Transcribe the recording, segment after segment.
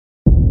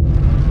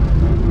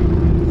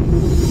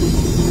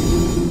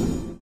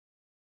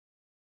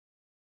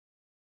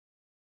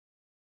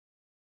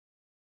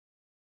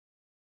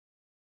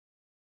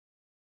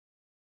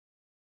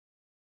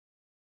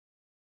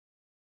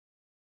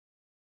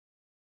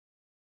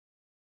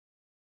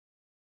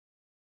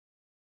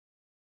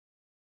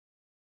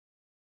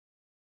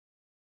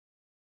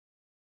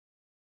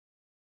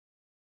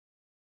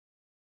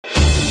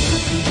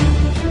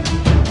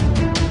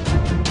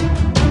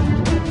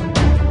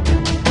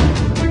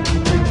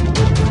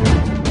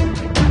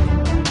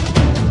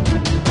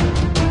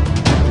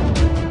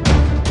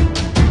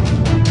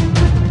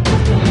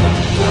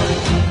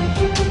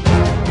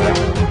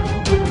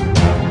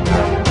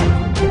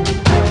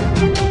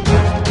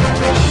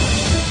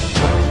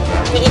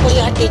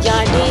धमकी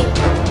जान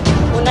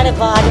दी उन्होंने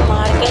आवाज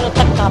मार के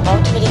धक्का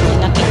बहुत मेरे दिल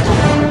नाल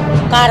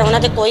कीता घर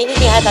उन्होंने कोई नहीं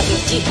दिया था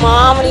वीर जी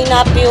मां भी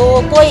ना प्यो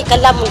कोई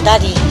कला मुंडा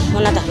जी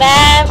उन्होंने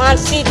मैं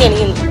फांसी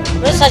देनी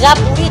उन्हें सजा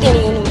पूरी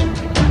देनी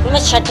उन्हें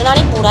मैं छड्डना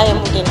नहीं पूरा है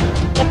मुंडे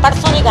ने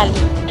परसों की गल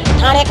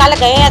थाने कल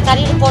गए हैं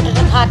सारी रिपोर्ट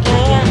लिखा के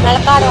आए हैं नाल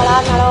घर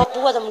वाला नाल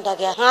भूआ दा मुंडा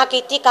गया हाँ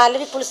की कल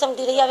भी पुलिस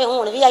आती रही है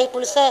हुण भी आई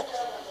पुलिस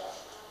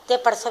ते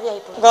परसों भी आई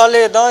पुलिस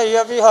गल इदां होई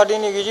आ भी साडी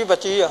निक्की जी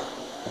बच्ची आ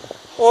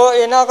ਉਹ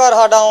ਇਹਨਾਂ ਘਰ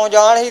ਸਾਡਾ ਆਉਣ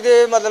ਜਾਣ ਸੀ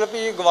ਤੇ ਮਤਲਬ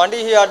ਵੀ ਗਵਾਂਢੀ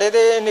ਸੀ ਸਾਡੇ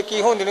ਤੇ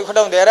ਨਿੱਕੀ ਹੁੰਦੀ ਨੂੰ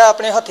ਖਿਡਾਉਂਦੇ ਰਿਹਾ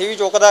ਆਪਣੇ ਹੱਥੀ ਵੀ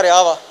ਚੁੱਕਦਾ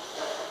ਰਿਹਾ ਵਾ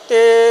ਤੇ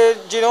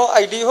ਜਦੋਂ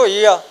ਆਈਡੀ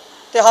ਹੋਈ ਆ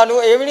ਤੇ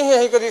ਸਾਨੂੰ ਇਹ ਵੀ ਨਹੀਂ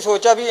ਅਸੀਂ ਕਦੀ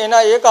ਸੋਚਿਆ ਵੀ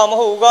ਇਹਨਾਂ ਇਹ ਕੰਮ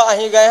ਹੋਊਗਾ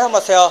ਅਸੀਂ ਗਏ ਹਾਂ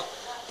ਮੱਸਿਆ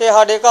ਤੇ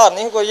ਸਾਡੇ ਘਰ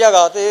ਨਹੀਂ ਕੋਈ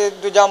ਹੈਗਾ ਤੇ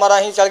ਦੂਜਾ ਮਾਰਾ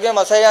ਅਸੀਂ ਚੱਲ ਗਏ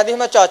ਮੱਸਿਆ ਆਂਦੀ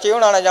ਮੈਂ ਚਾਚੇ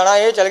ਹੋਣਾ ਨਾਲ ਜਾਣਾ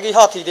ਇਹ ਚੱਲ ਗਈ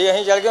ਹਾਥੀ ਤੇ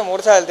ਅਸੀਂ ਚੱਲ ਗਏ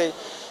ਮੋਟਰਸਾਈਕਲ ਤੇ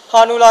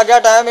ਸਾਨੂੰ ਲੱਗ ਗਿਆ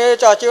ਟਾਈਮ ਇਹ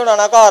ਚਾਚੇ ਹੋਣਾ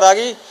ਨਾਲ ਘਰ ਆ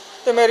ਗਈ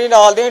ਤੇ ਮੇਰੀ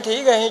ਨਾਲ ਦੀ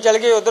ਠੀਕ ਅਸੀਂ ਚੱਲ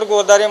ਗਏ ਉਧਰ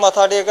ਗੁਰਦਾਰੇ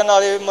ਮੱਥਾ ਟੇਕਣ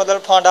ਨਾਲੇ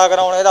ਮਤਲਬ ਫਾਂਡਾ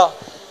ਕਰਾਉਣ ਇਹਦਾ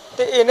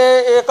ਤੇ ਇਹਨੇ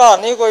ਇਹ ਘਰ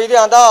ਨਹੀਂ ਕੋਈ ਤੇ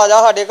ਆਂਦਾ ਆ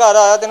ਜਾ ਸਾਡੇ ਘਰ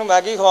ਆਇਆ ਤੈਨੂੰ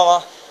ਮੈਗੀ ਖਵਾਵਾਂ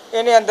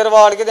ਇਹਨੇ ਅੰਦਰ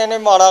ਵਾੜ ਕੇ ਤੇ ਇਹਨੇ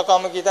ਮਾੜਾ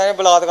ਕੰਮ ਕੀਤਾ ਇਹਨੇ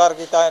ਬਲਾਤਕਾਰ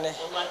ਕੀਤਾ ਇਹਨੇ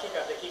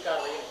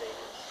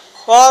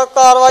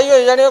ਕਾਰਵਾਈ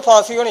ਹੋਈ ਜਾਣੀ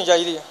ਫਾਂਸੀ ਹੋਣੀ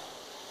ਚਾਹੀਦੀ ਹੈ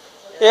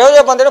ਇਹੋ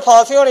ਜਿਹੇ ਬੰਦੇ ਨੂੰ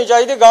ਫਾਂਸੀ ਹੋਣੀ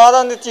ਚਾਹੀਦੀ ਗਾਂ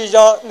ਦਾ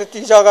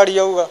ਨਤੀਜਾ ਗਾੜੀ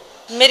ਆਊਗਾ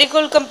मेरे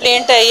को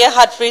कंप्लेंट आई है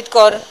हरप्रीत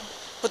कौर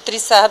पुत्री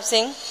साहब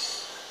सिंह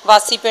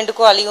वासी पिंड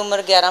कोहाली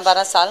उम्र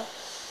 11-12 साल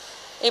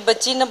ये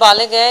बच्ची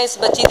नाबालिग है इस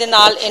बच्ची के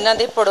नाल इन्हां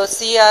दे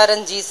पड़ोसी आ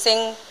रणजीत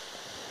सिंह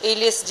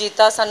ਏਲੀਅਸ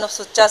जीता सन ऑफ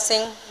सुच्चा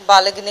सिंह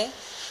बालग ने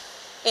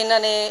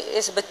इन्होंने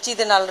इस बच्ची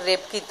के नाल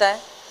रेप किया है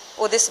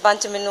वो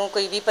संबंध मैनू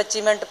कोई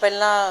 20-25 मिनट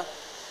पहला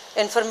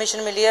इन्फॉर्मेशन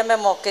मिली है मैं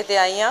मौके पर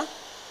आई हाँ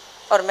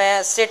और मैं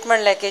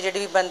स्टेटमेंट लैके जी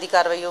भी बनती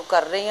कार्रवाई वो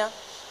कर रही हाँ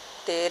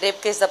तो रेप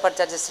केस का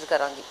परचा रजिस्टर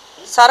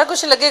कराँगी सारा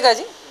कुछ लगेगा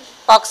जी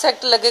पॉक्स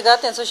एक्ट लगेगा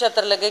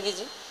 376 लगेगी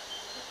जी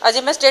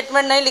अजे मैं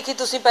स्टेटमेंट नहीं लिखी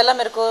तुसीं पहला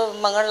मेरे को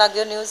मंगण लग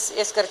गए न्यूज़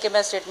इस करके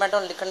मैं स्टेटमेंट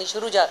हुण लिखनी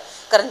शुरू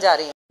करन जा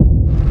रही हाँ।